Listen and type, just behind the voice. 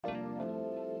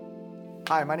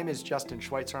Hi, my name is Justin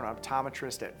Schweitzer. I'm an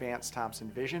optometrist at Vance Thompson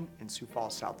Vision in Sioux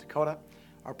Falls, South Dakota.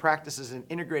 Our practice is an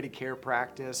integrated care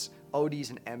practice, ODs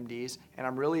and MDs, and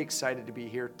I'm really excited to be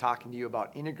here talking to you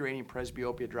about integrating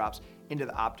presbyopia drops into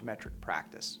the optometric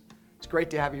practice. It's great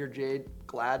to have you here, Jade.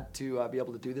 Glad to be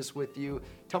able to do this with you.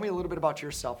 Tell me a little bit about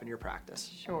yourself and your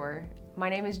practice. Sure. My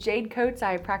name is Jade Coats.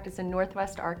 I practice in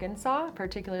Northwest Arkansas,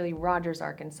 particularly Rogers,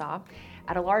 Arkansas,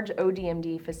 at a large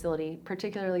ODMD facility,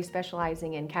 particularly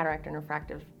specializing in cataract and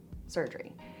refractive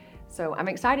surgery. So I'm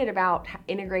excited about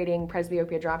integrating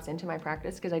presbyopia drops into my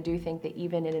practice because I do think that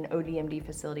even in an ODMD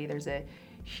facility, there's a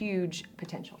huge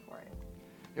potential for it.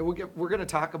 And we're going to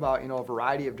talk about a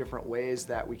variety of different ways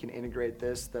that we can integrate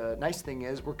this. The nice thing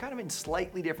is we're kind of in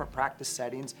slightly different practice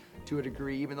settings to a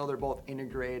degree, even though they're both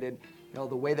integrated.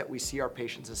 The way that we see our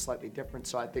patients is slightly different.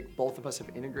 So I think both of us have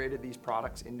integrated these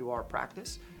products into our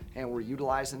practice and we're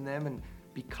utilizing them. And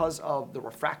because of the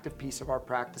refractive piece of our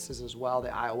practices as well, the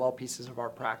IOL pieces of our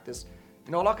practice,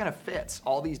 it all kind of fits.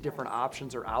 All these different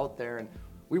options are out there and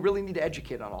we really need to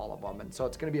educate on all of them. And so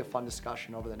it's going to be a fun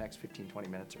discussion over the next 15-20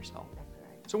 minutes or so.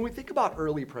 So when we think about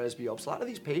early presbyopes, a lot of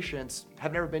these patients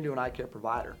have never been to an eye care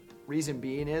provider. Reason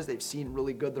being is they've seen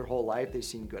really good their whole life. They've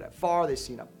seen good at far, they've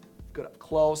seen good up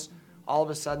close. All of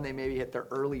a sudden they maybe hit their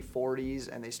early 40s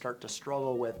and they start to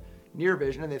struggle with near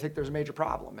vision and they think there's a major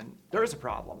problem. And there is a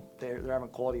problem. They're having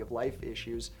quality of life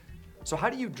issues. So how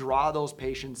do you draw those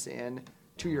patients in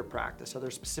to your practice? Are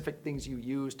there specific things you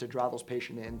use to draw those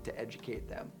patients in to educate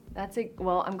them?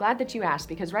 Well, I'm glad that you asked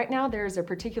because right now there's a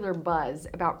particular buzz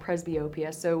about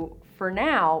presbyopia. So for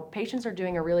now, patients are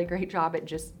doing a really great job at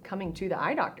just coming to the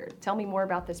eye doctor. Tell me more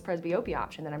about this presbyopia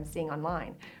option that I'm seeing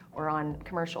online or on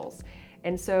commercials.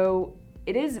 And so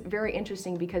it is very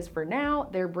interesting because for now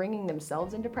they're bringing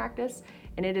themselves into practice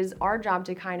and it is our job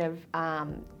to kind of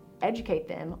educate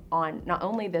them on not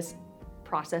only this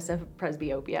process of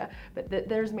presbyopia, but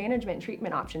there's management and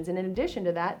treatment options. And in addition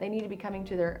to that, they need to be coming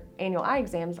to their annual eye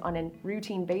exams on a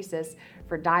routine basis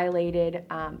for dilated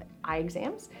eye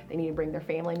exams. They need to bring their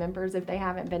family members if they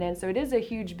haven't been in. So it is a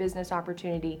huge business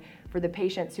opportunity for the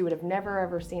patients who would have never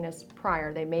ever seen us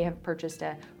prior. They may have purchased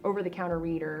a over-the-counter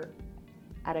reader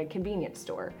at a convenience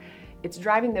store. It's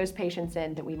driving those patients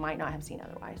in that we might not have seen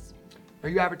otherwise. Are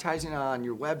you advertising on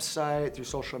your website, through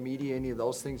social media, any of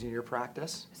those things in your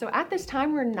practice? So at this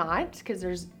time we're not, because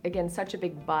there's, again, such a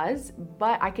big buzz,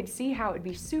 but I could see how it would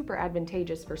be super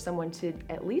advantageous for someone to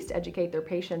at least educate their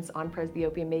patients on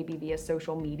presbyopia, maybe via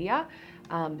social media,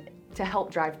 to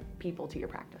help drive people to your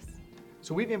practice.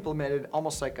 So we've implemented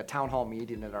almost like a town hall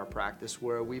meeting at our practice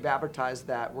where we've advertised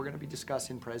that we're going to be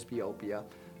discussing presbyopia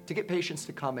to get patients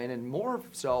to come in, and more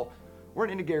so, we're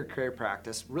an integrated care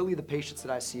practice. Really, the patients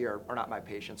that I see are not my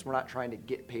patients. We're not trying to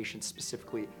get patients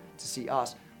specifically to see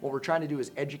us. What we're trying to do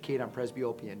is educate on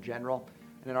presbyopia in general.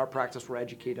 And in our practice, we're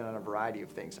educated on a variety of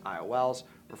things: IOLs,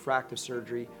 refractive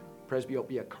surgery,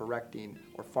 presbyopia-correcting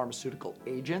or pharmaceutical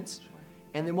agents.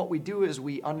 And then what we do is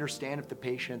we understand if the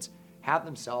patients have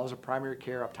themselves a primary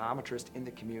care optometrist in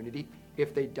the community.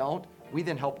 If they don't, we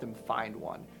then help them find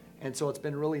one. And so it's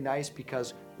been really nice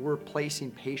because we're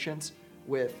placing patients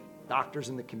with doctors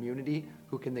in the community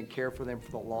who can then care for them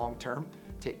for the long term,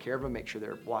 take care of them, make sure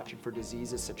they're watching for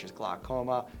diseases such as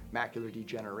glaucoma, macular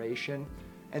degeneration.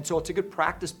 And so it's a good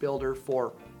practice builder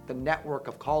for the network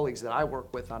of colleagues that I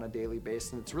work with on a daily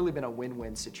basis, and it's really been a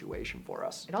win-win situation for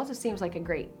us. It also seems like a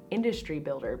great industry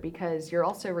builder because you're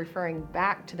also referring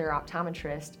back to their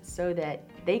optometrist so that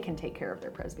they can take care of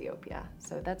their presbyopia.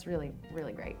 So that's really,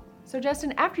 really great. So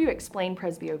Justin, after you explain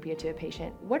presbyopia to a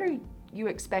patient, what are you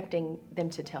expecting them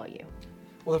to tell you?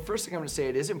 Well, the first thing I'm going to say,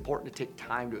 it is important to take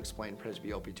time to explain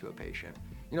presbyopia to a patient.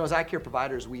 As eye care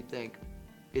providers, we think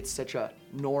it's such a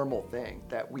normal thing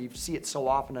that we see it so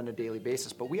often on a daily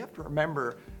basis, but we have to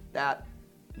remember that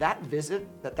visit,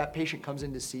 that patient comes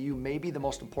in to see you may be the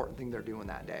most important thing they're doing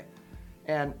that day.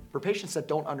 And for patients that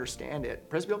don't understand it,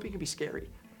 presbyopia can be scary.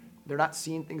 They're not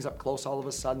seeing things up close all of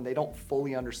a sudden. They don't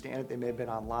fully understand it. They may have been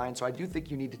online. So I do think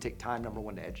you need to take time, number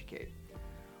one, to educate.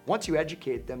 Once you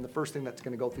educate them, the first thing that's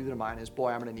going to go through their mind is,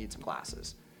 boy, I'm going to need some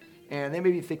glasses. And they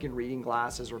may be thinking reading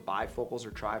glasses or bifocals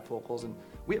or trifocals. And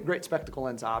we have great spectacle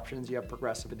lens options. You have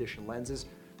progressive edition lenses.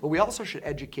 But we also should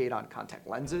educate on contact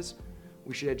lenses.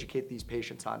 We should educate these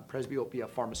patients on presbyopia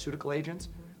pharmaceutical agents.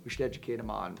 We should educate them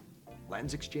on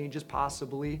lens exchanges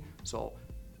possibly, so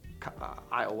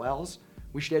IOLs.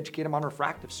 We should educate them on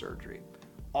refractive surgery.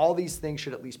 All these things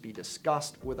should at least be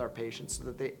discussed with our patients so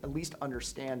that they at least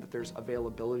understand that there's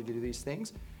availability to do these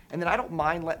things. And then I don't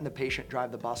mind letting the patient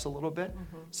drive the bus a little bit,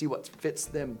 see what fits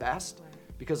them best.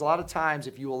 Because a lot of times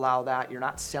if you allow that, you're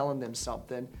not selling them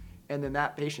something and then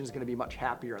that patient is going to be much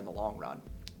happier in the long run.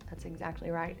 That's exactly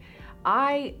right.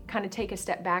 I kind of take a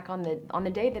step back on the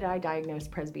day that I diagnose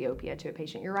presbyopia to a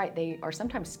patient. You're right, they are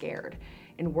sometimes scared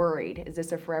and worried. Is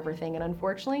this a forever thing? And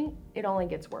unfortunately, it only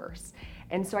gets worse.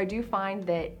 And so I do find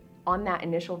that on that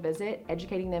initial visit,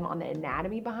 educating them on the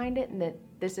anatomy behind it and that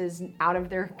this is out of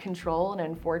their control and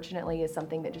unfortunately is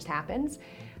something that just happens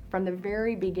from the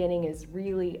very beginning is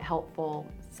really helpful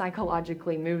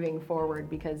psychologically moving forward,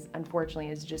 because unfortunately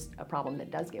it's just a problem that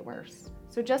does get worse.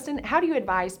 So Justin, how do you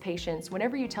advise patients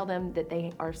whenever you tell them that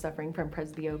they are suffering from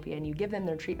presbyopia and you give them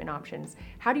their treatment options,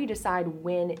 how do you decide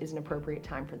when is an appropriate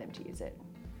time for them to use it?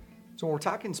 So when we're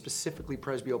talking specifically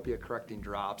presbyopia correcting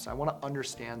drops, I want to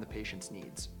understand the patient's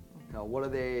needs. You know, what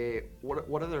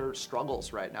are their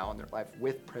struggles right now in their life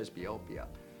with presbyopia?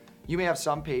 You may have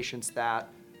some patients that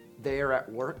they are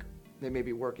at work, they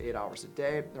maybe work 8 hours a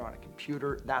day, they're on a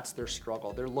computer, that's their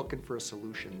struggle. They're looking for a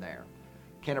solution there.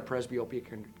 Can a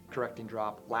presbyopia correcting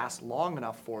drop last long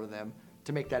enough for them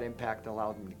to make that impact and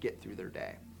allow them to get through their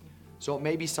day? So it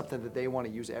may be something that they want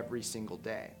to use every single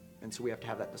day, and so we have to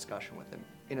have that discussion with them.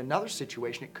 In another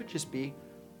situation, it could just be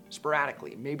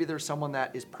sporadically. Maybe there's someone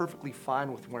that is perfectly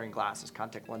fine with wearing glasses,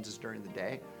 contact lenses during the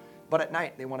day, but at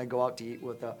night they want to go out to eat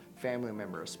with a family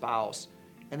member, a spouse,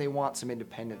 and they want some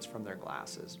independence from their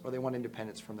glasses, or they want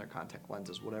independence from their contact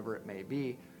lenses, whatever it may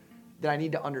be. Then I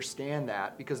need to understand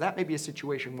that, because that may be a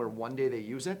situation where one day they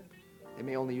use it, they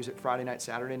may only use it Friday night,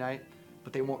 Saturday night,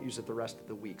 but they won't use it the rest of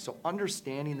the week. So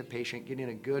understanding the patient, getting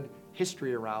a good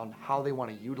history around how they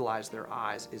want to utilize their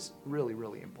eyes is really,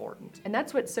 really important. And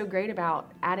that's what's so great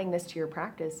about adding this to your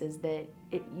practice is that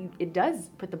it does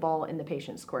put the ball in the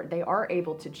patient's court. They are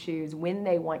able to choose when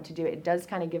they want to do it. It does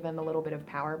kind of give them a little bit of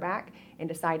power back in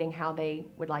deciding how they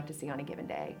would like to see on a given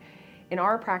day. In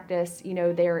our practice, you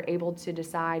know, they're able to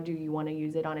decide, do you want to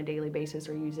use it on a daily basis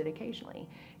or use it occasionally?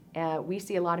 We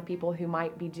see a lot of people who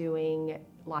might be doing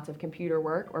lots of computer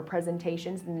work or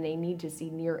presentations and they need to see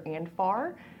near and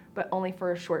far, but only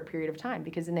for a short period of time,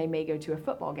 because then they may go to a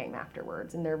football game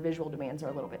afterwards and their visual demands are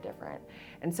a little bit different.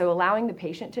 And so allowing the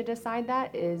patient to decide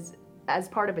that is, as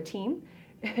part of a team,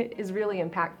 is really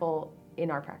impactful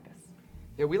in our practice.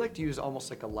 Yeah, we like to use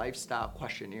almost like a lifestyle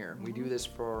questionnaire. We do this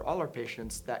for all our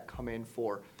patients that come in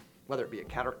for, whether it be a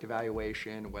cataract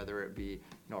evaluation, whether it be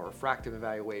a refractive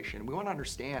evaluation. We want to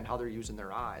understand how they're using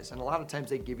their eyes. And a lot of times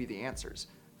they give you the answers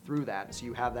through that. So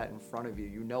you have that in front of you.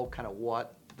 You know kind of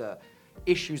what the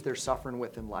issues they're suffering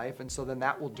with in life. And so then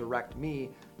that will direct me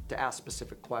to ask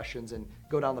specific questions and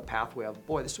go down the pathway of,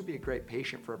 boy, this would be a great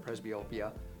patient for a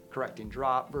presbyopia correcting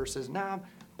drop versus, nah,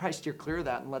 probably steer clear of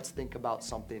that and let's think about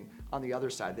something on the other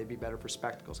side. They'd be better for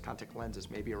spectacles, contact lenses,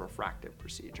 maybe a refractive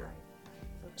procedure.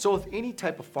 So with any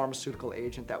type of pharmaceutical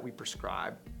agent that we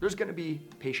prescribe, there's going to be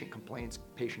patient complaints,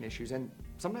 patient issues, and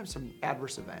sometimes some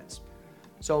adverse events.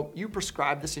 So you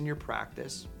prescribe this in your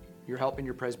practice, you're helping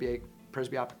your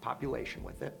presbyopic population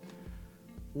with it.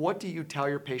 What do you tell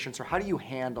your patients, or how do you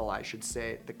handle, I should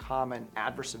say, the common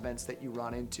adverse events that you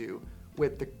run into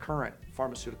with the current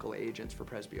pharmaceutical agents for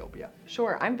presbyopia?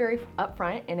 Sure, I'm very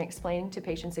upfront in explaining to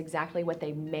patients exactly what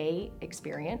they may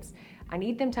experience. I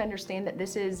need them to understand that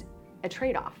this is a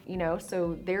trade-off,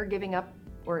 so they're giving up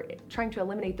or trying to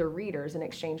eliminate their readers in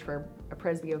exchange for a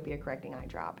presbyopia correcting eye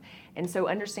drop. And so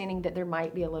understanding that there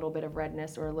might be a little bit of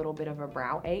redness or a little bit of a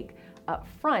brow ache up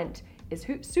front is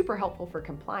super helpful for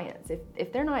compliance.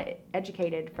 If they're not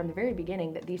educated from the very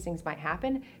beginning that these things might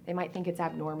happen, they might think it's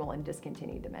abnormal and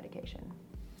discontinue the medication.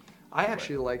 I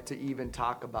actually like to even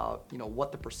talk about,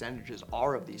 what the percentages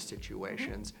are of these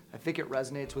situations. I think it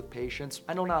resonates with patients.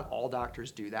 I know not all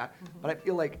doctors do that, but I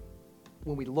feel like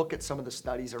when we look at some of the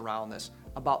studies around this,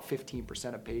 about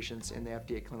 15% of patients in the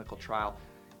FDA clinical trial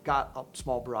got a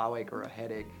small brow ache or a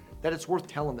headache, that it's worth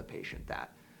telling the patient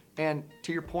that. And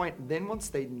to your point, then once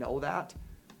they know that,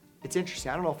 it's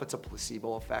interesting. I don't know if it's a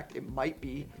placebo effect. It might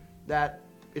be that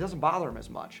it doesn't bother them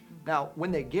as much. Now,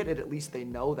 when they get it, at least they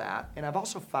know that. And I've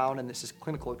also found, and this is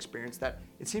clinical experience, that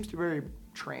it seems to be very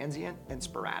transient and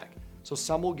sporadic. So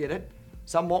some will get it.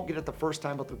 Some won't get it the first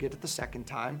time, but they'll get it the second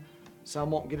time.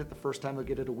 Some won't get it the first time, they'll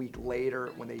get it a week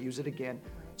later when they use it again.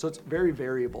 So it's very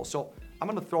variable. So I'm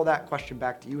gonna throw that question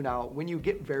back to you now. When you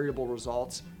get variable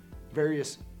results,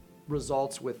 various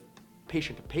results with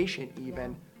patient to patient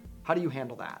even, how do you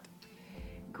handle that?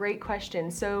 Great question.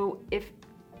 So if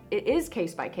it is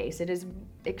case by case,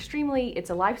 it's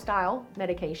a lifestyle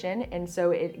medication, and so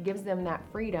it gives them that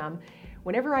freedom.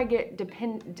 Whenever I get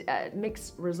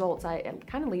mixed results, I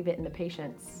kind of leave it in the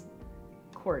patient's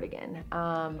court again.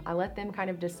 I let them kind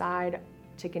of decide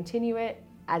to continue it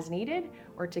as needed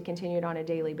or to continue it on a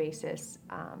daily basis,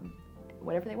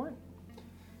 whatever they want.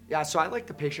 Yeah, so I like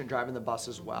the patient driving the bus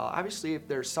as well. Obviously, if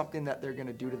there's something that they're going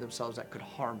to do to themselves that could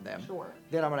harm them, Sure.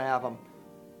 then I'm going to have them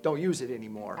don't use it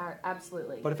anymore.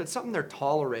 Absolutely. But if it's something they're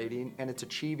tolerating and it's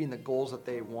achieving the goals that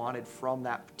they wanted from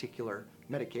that particular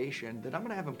medication, then I'm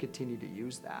going to have them continue to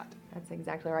use that. That's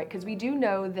exactly right. Because we do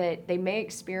know that they may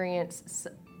experience,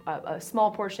 a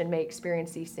small portion may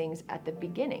experience these things at the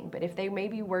beginning, but if they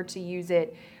maybe were to use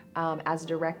it as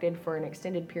directed for an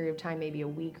extended period of time, maybe a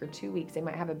week or 2 weeks, they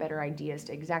might have a better idea as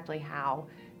to exactly how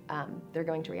they're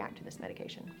going to react to this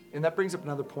medication. And that brings up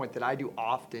another point that I do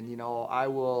often. You know, I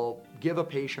will give a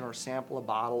patient or sample a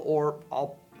bottle, or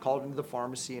I'll call it into the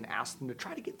pharmacy and ask them to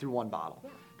try to get through one bottle.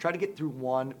 Yeah. Try to get through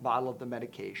one bottle of the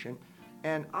medication.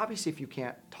 And obviously, if you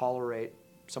can't tolerate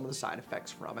some of the side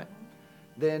effects from it,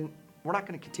 then we're not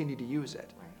going to continue to use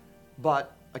it. Right.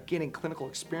 But again, in clinical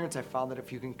experience, I found that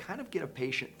if you can kind of get a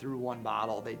patient through one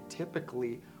bottle, they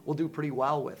typically will do pretty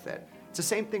well with it. It's the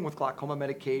same thing with glaucoma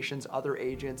medications, other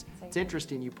agents. It's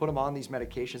interesting, you put them on these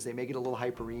medications, they may get a little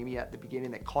hyperemia at the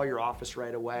beginning, they call your office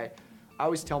right away. I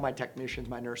always tell my technicians,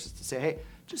 my nurses to say, hey,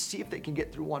 just see if they can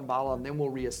get through one bottle and then we'll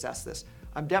reassess this.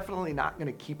 I'm definitely not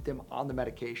gonna keep them on the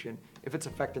medication if it's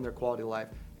affecting their quality of life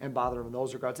and bother them in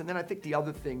those regards. And then I think the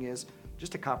other thing is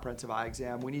just a comprehensive eye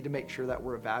exam. We need to make sure that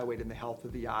we're evaluating the health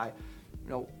of the eye. You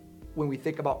know, when we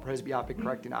think about presbyopic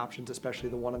correcting options, especially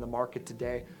the one in the market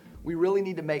today, we really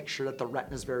need to make sure that the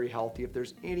retina is very healthy. If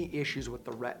there's any issues with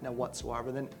the retina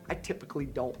whatsoever, then I typically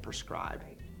don't prescribe.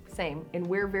 Same, and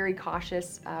we're very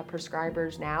cautious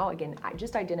prescribers now. Again,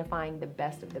 just identifying the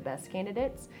best of the best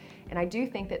candidates, and I do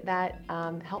think that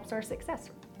helps our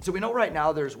success. So we know right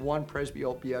now there's one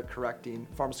presbyopia correcting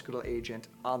pharmaceutical agent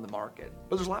on the market,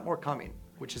 but there's a lot more coming,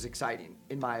 which is exciting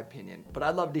in my opinion. But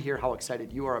I'd love to hear how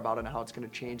excited you are about it and how it's going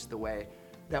to change the way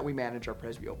that we manage our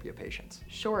presbyopia patients.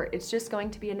 Sure, it's just going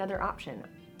to be another option.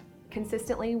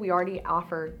 Consistently, we already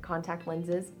offer contact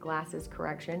lenses, glasses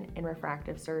correction, and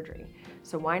refractive surgery.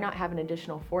 So why not have an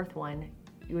additional fourth one?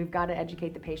 We've got to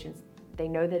educate the patients. They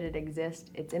know that it exists,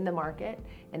 it's in the market,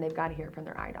 and they've got to hear it from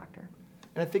their eye doctor.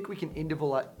 And I think we're going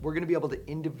to be able to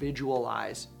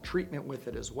individualize treatment with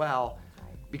it as well,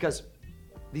 because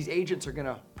these agents are going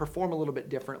to perform a little bit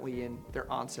differently in their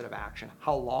onset of action,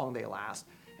 how long they last.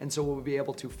 And so we'll be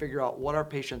able to figure out what our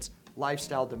patients'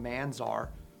 lifestyle demands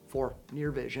are for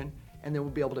near vision, and then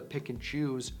we'll be able to pick and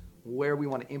choose where we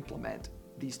want to implement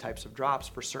these types of drops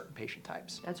for certain patient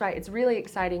types. That's right. It's really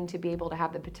exciting to be able to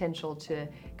have the potential to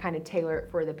kind of tailor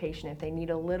it for the patient if they need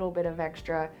a little bit of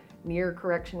extra near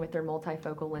correction with their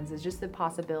multifocal lenses, just the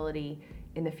possibility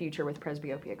in the future with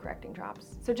presbyopia correcting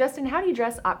drops. So Justin, how do you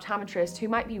address optometrists who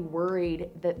might be worried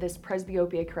that this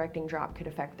presbyopia correcting drop could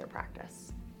affect their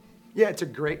practice? Yeah, it's a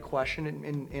great question,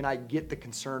 and I get the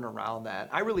concern around that.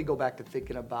 I really go back to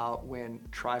thinking about when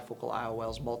trifocal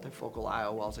IOLs, multifocal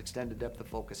IOLs, extended depth of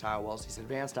focus IOLs, these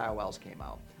advanced IOLs came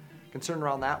out. Concern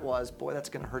around that was, boy, that's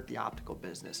going to hurt the optical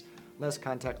business. Less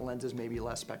contact lenses, maybe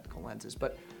less spectacle lenses.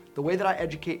 But the way that I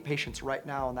educate patients right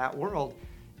now in that world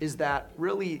is that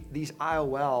really these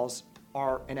IOLs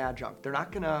are an adjunct. They're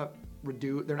not going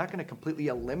to completely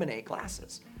eliminate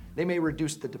glasses. They may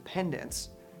reduce the dependence.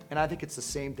 And I think it's the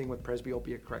same thing with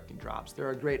presbyopia correcting drops.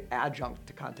 They're a great adjunct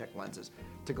to contact lenses,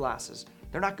 to glasses.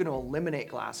 They're not going to eliminate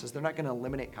glasses. They're not going to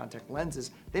eliminate contact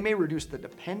lenses. They may reduce the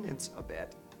dependence a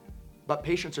bit, but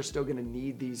patients are still going to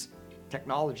need these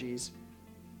technologies,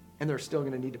 and they're still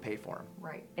going to need to pay for them.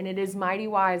 Right. And it is mighty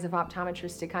wise of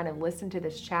optometrists to kind of listen to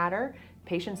this chatter.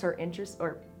 Patients are interested,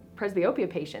 or presbyopia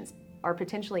patients are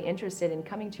potentially interested in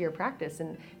coming to your practice,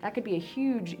 and that could be a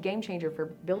huge game changer for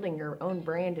building your own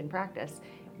brand and practice,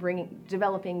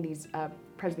 developing these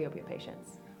presbyopia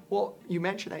patients. Well, you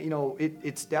mentioned that,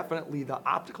 it's definitely the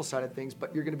optical side of things,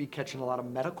 but you're going to be catching a lot of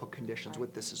medical conditions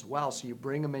with this as well. So you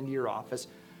bring them into your office.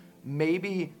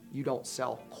 Maybe you don't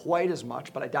sell quite as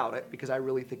much, but I doubt it, because I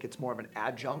really think it's more of an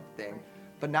adjunct thing.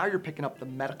 But now you're picking up the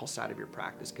medical side of your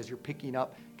practice, because you're picking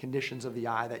up conditions of the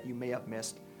eye that you may have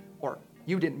missed, or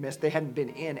you didn't miss, they hadn't been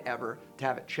in ever to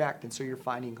have it checked. And so you're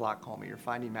finding glaucoma, you're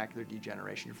finding macular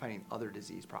degeneration, you're finding other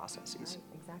disease processes.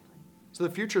 Right, exactly. So the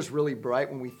future is really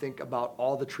bright when we think about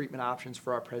all the treatment options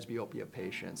for our presbyopia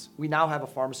patients. We now have a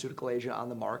pharmaceutical agent on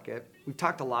the market. We've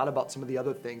talked a lot about some of the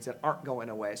other things that aren't going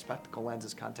away: spectacle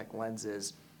lenses, contact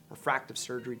lenses, refractive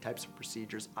surgery types of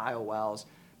procedures, IOLs.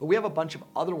 But we have a bunch of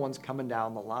other ones coming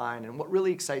down the line. And what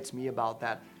really excites me about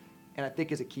that, and I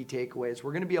think is a key takeaway, is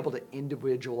we're going to be able to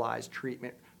individualize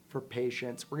treatment for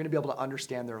patients. We're going to be able to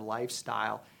understand their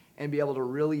lifestyle and be able to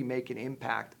really make an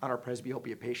impact on our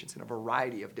presbyopia patients in a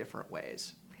variety of different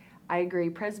ways. I agree.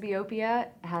 Presbyopia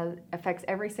affects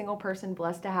every single person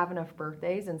blessed to have enough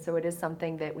birthdays, and so it is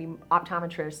something that we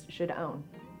optometrists should own.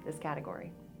 this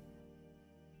category.